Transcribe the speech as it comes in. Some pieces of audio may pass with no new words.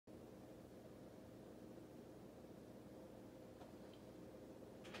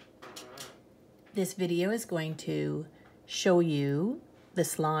This video is going to show you the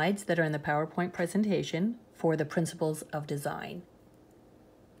slides that are in the PowerPoint presentation for the principles of design.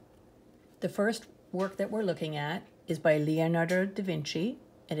 The first work that we're looking at is by Leonardo da Vinci.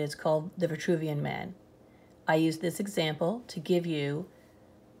 It is called The Vitruvian Man. I use this example to give you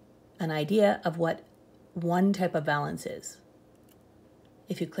an idea of what one type of balance is.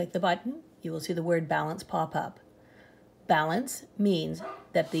 If you click the button, you will see the word balance pop up. Balance means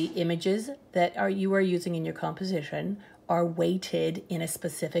that the images that you are using in your composition are weighted in a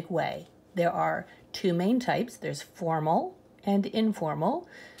specific way. There are two main types. There's formal and informal,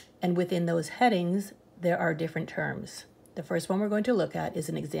 and within those headings, there are different terms. The first one we're going to look at is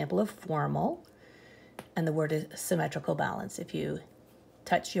an example of formal, and the word is symmetrical balance. If you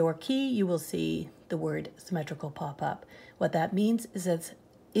touch your key, you will see the word symmetrical pop up. What that means is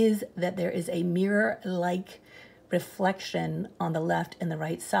that there is a mirror-like reflection on the left and the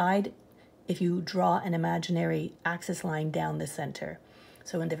right side if you draw an imaginary axis line down the center.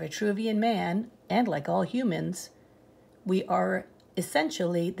 So in the Vitruvian Man, and like all humans, we are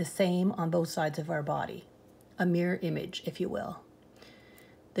essentially the same on both sides of our body, a mirror image, if you will.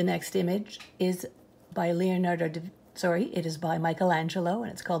 The next image is by it is by Michelangelo,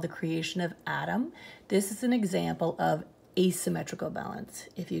 and it's called The Creation of Adam. This is an example of asymmetrical balance.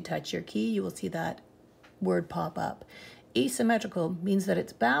 If you touch your key, you will see that word pop up. Asymmetrical means that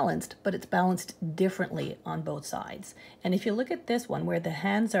it's balanced, but it's balanced differently on both sides. And if you look at this one where the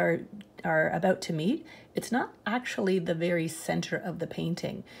hands are about to meet, it's not actually the very center of the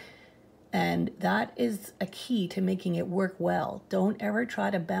painting. And that is a key to making it work well. Don't ever try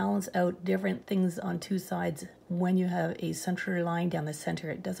to balance out different things on two sides when you have a central line down the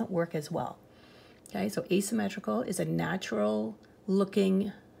center. It doesn't work as well. Okay, so asymmetrical is a natural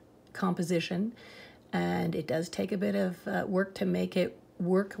looking composition, and it does take a bit of work to make it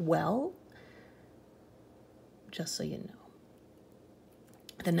work well, just so you know.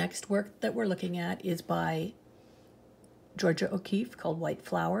 The next work that we're looking at is by Georgia O'Keeffe called White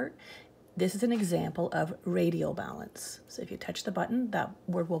Flower. This is an example of radial balance. So if you touch the button, that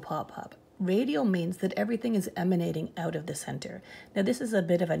word will pop up. Radial means that everything is emanating out of the center. Now this is a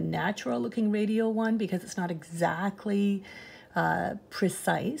bit of a natural looking radial one because it's not exactly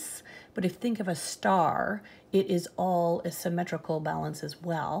precise, but if you think of a star, it is all a symmetrical balance as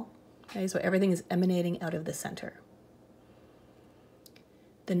well. Okay, so everything is emanating out of the center.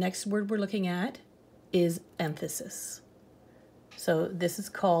 The next word we're looking at is emphasis. So this is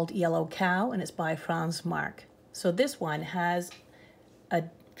called Yellow Cow, and it's by Franz Marc. So this one has a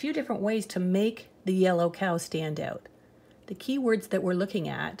few different ways to make the yellow cow stand out. The keywords that we're looking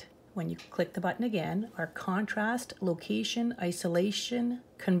at when you click the button again are contrast, location, isolation,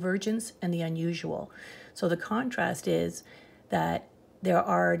 convergence, and the unusual. So the contrast is that there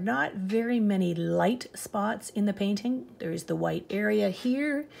are not very many light spots in the painting. There's the white area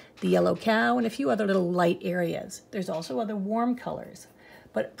here, the yellow cow, and a few other little light areas. There's also other warm colors,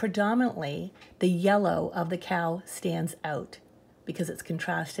 but predominantly the yellow of the cow stands out because it's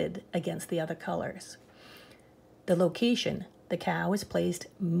contrasted against the other colors. The location, the cow is placed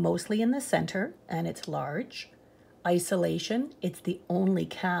mostly in the center and it's large. Isolation, it's the only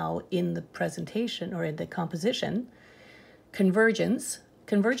cow in the presentation or in the composition. Convergence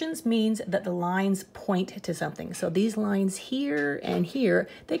means that the lines point to something. So these lines here and here,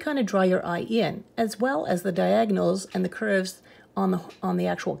 they kind of draw your eye in, as well as the diagonals and the curves on the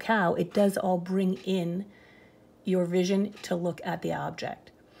actual cow. It does all bring in your vision to look at the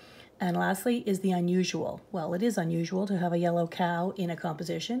object. And lastly is the unusual. Well, it is unusual to have a yellow cow in a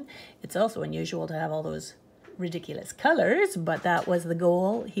composition. It's also unusual to have all those ridiculous colors, but that was the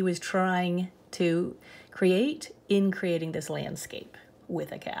goal he was trying to create in creating this landscape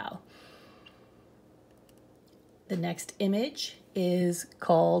with a cow. The next image is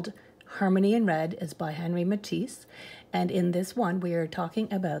called Harmony in Red. It's by Henri Matisse. And in this one, we are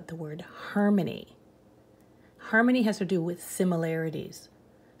talking about the word harmony. Harmony has to do with similarities.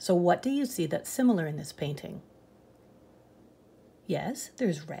 So what do you see that's similar in this painting? Yes,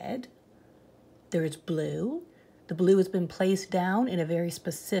 there's red. There's blue. The blue has been placed down in a very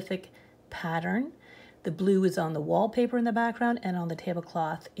specific pattern. The blue is on the wallpaper in the background and on the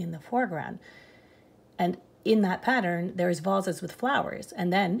tablecloth in the foreground. And in that pattern, there's vases with flowers.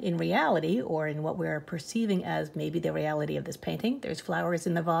 And then in reality, or in what we're perceiving as maybe the reality of this painting, there's flowers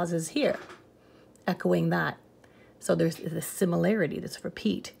in the vases here, echoing that. So there's this similarity, this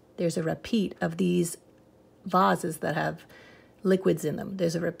repeat. There's a repeat of these vases that have liquids in them.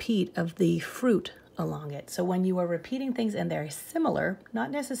 There's a repeat of the fruit along it. So when you are repeating things and they're similar,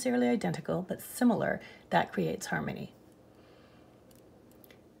 not necessarily identical, but similar, that creates harmony.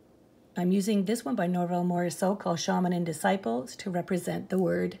 I'm using this one by Norval Morrisseau called Shaman and Disciples to represent the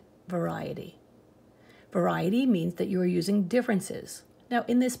word variety. Variety means that you are using differences. Now,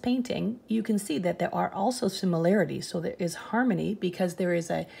 in this painting, you can see that there are also similarities. So there is harmony because there is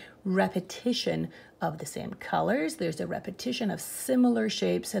a repetition of the same colors. There's a repetition of similar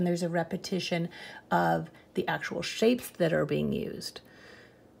shapes, and there's a repetition of the actual shapes that are being used.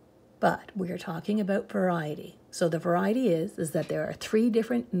 But we are talking about variety. So the variety is that there are 3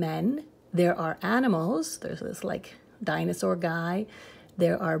 different men. There are animals. There's this like dinosaur guy.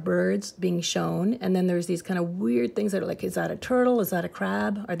 There are birds being shown, and then there's these kind of weird things that are like, is that a turtle? Is that a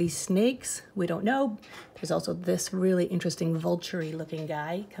crab? Are these snakes? We don't know. There's also this really interesting vulture-y looking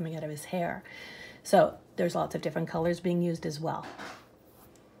guy coming out of his hair. So there's lots of different colors being used as well.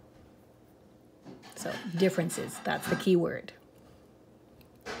 So differences, that's the key word.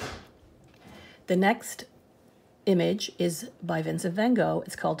 The next image is by Vincent van Gogh.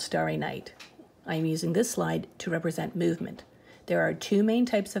 It's called Starry Night. I'm using this slide to represent movement. There are 2 main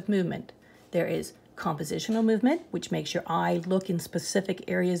types of movement. There is compositional movement, which makes your eye look in specific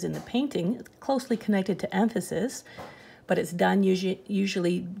areas in the painting. It's closely connected to emphasis, but it's done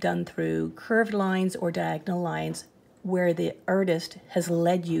usually done through curved lines or diagonal lines where the artist has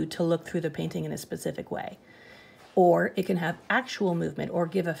led you to look through the painting in a specific way. Or it can have actual movement or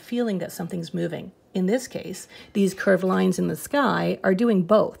give a feeling that something's moving. In this case, these curved lines in the sky are doing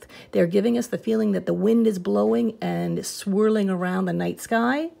both. They're giving us the feeling that the wind is blowing and swirling around the night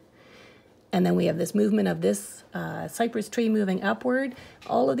sky. And then we have this movement of this cypress tree moving upward.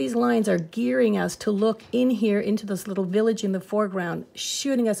 All of these lines are gearing us to look in here into this little village in the foreground,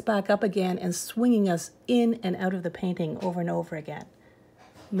 shooting us back up again and swinging us in and out of the painting over and over again.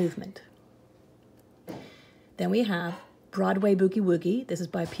 Movement. Then we have Broadway Boogie Woogie. This is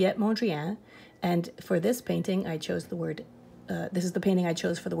by Piet Mondrian. And for this painting, I chose the word, this is the painting I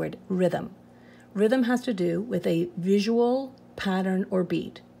chose for the word rhythm. Rhythm has to do with a visual pattern or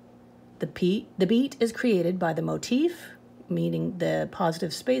beat. The beat is created by the motif, meaning the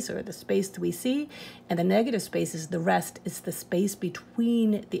positive space or the space that we see, and the negative space is the rest. It's the space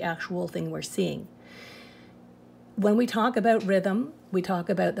between the actual thing we're seeing. When we talk about rhythm, we talk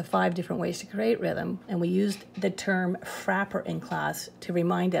about the 5 different ways to create rhythm, and we used the term frapper in class to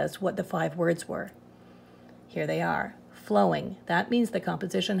remind us what the 5 words were. Here they are. Flowing. That means the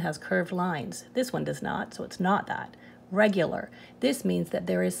composition has curved lines. This one does not, so it's not that. Regular. This means that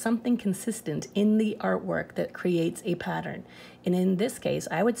there is something consistent in the artwork that creates a pattern. And in this case,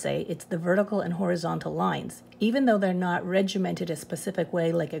 I would say it's the vertical and horizontal lines. Even though they're not regimented a specific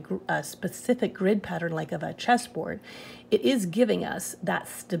way, like a specific grid pattern like of a chessboard, it is giving us that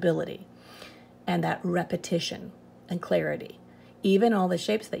stability and that repetition and clarity. Even all the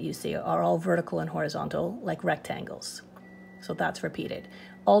shapes that you see are all vertical and horizontal, like rectangles. So that's repeated.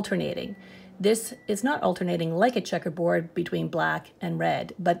 Alternating. This is not alternating like a checkerboard between black and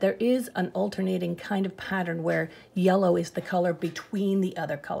red, but there is an alternating kind of pattern where yellow is the color between the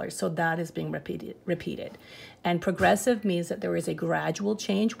other colors. So that is being repeated. And progressive means that there is a gradual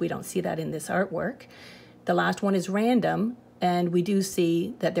change. We don't see that in this artwork. The last one is random, and we do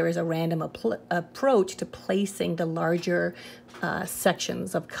see that there is a random approach to placing the larger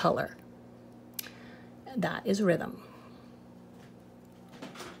sections of color. That is rhythm.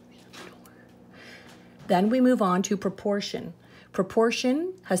 Then we move on to proportion.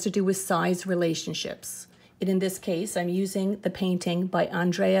 Proportion has to do with size relationships. And in this case, I'm using the painting by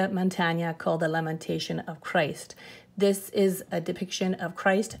Andrea Mantegna called The Lamentation of Christ. This is a depiction of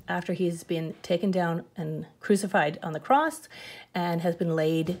Christ after he's been taken down and crucified on the cross and has been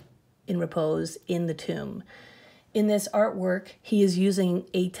laid in repose in the tomb. In this artwork, he is using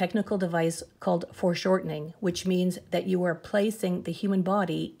a technical device called foreshortening, which means that you are placing the human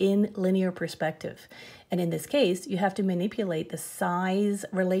body in linear perspective. And in this case, you have to manipulate the size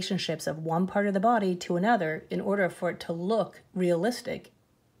relationships of one part of the body to another in order for it to look realistic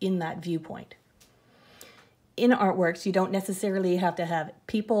in that viewpoint. In artworks, you don't necessarily have to have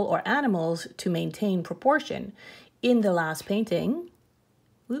people or animals to maintain proportion. In the last painting,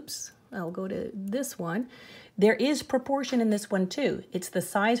 I'll go to this one. There is proportion in this one too. It's the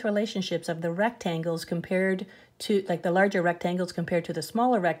size relationships of the rectangles compared to, like the larger rectangles compared to the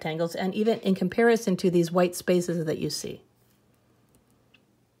smaller rectangles, and even in comparison to these white spaces that you see.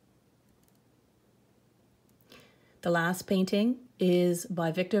 The last painting is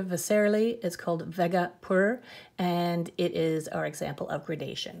by Victor Vasarely. It's called Vega Pur, and it is our example of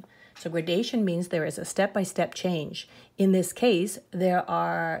gradation. So gradation means there is a step-by-step change. In this case, there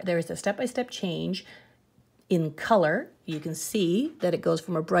is a step-by-step change in color. You can see that it goes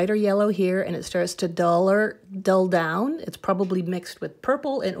from a brighter yellow here and it starts to dull down. It's probably mixed with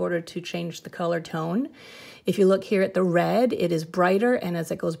purple in order to change the color tone. If you look here at the red, it is brighter, and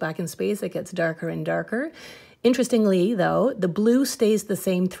as it goes back in space, it gets darker and darker. Interestingly, though, the blue stays the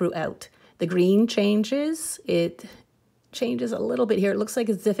same throughout. The green changes. It changes a little bit here. It looks like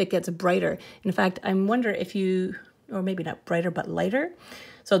as if it gets brighter. In fact, I wonder if you, or maybe not brighter, but lighter.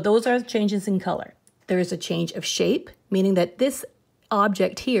 So those are changes in color. There is a change of shape, meaning that this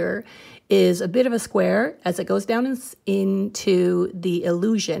object here is a bit of a square. As it goes down into the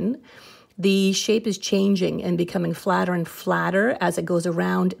illusion, the shape is changing and becoming flatter and flatter as it goes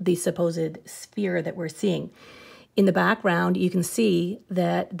around the supposed sphere that we're seeing. In the background, you can see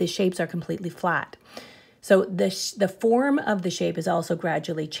that the shapes are completely flat. So the form of the shape is also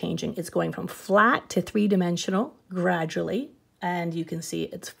gradually changing. It's going from flat to three-dimensional gradually, and you can see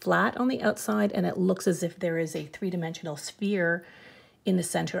it's flat on the outside, and it looks as if there is a three-dimensional sphere in the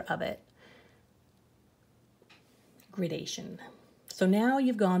center of it. Gradation. So now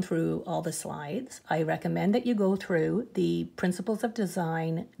you've gone through all the slides. I recommend that you go through the Principles of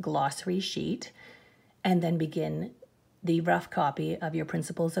Design glossary sheet and then begin the rough copy of your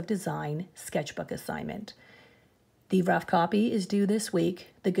Principles of Design sketchbook assignment. The rough copy is due this week.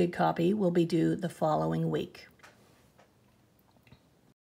 The good copy will be due the following week.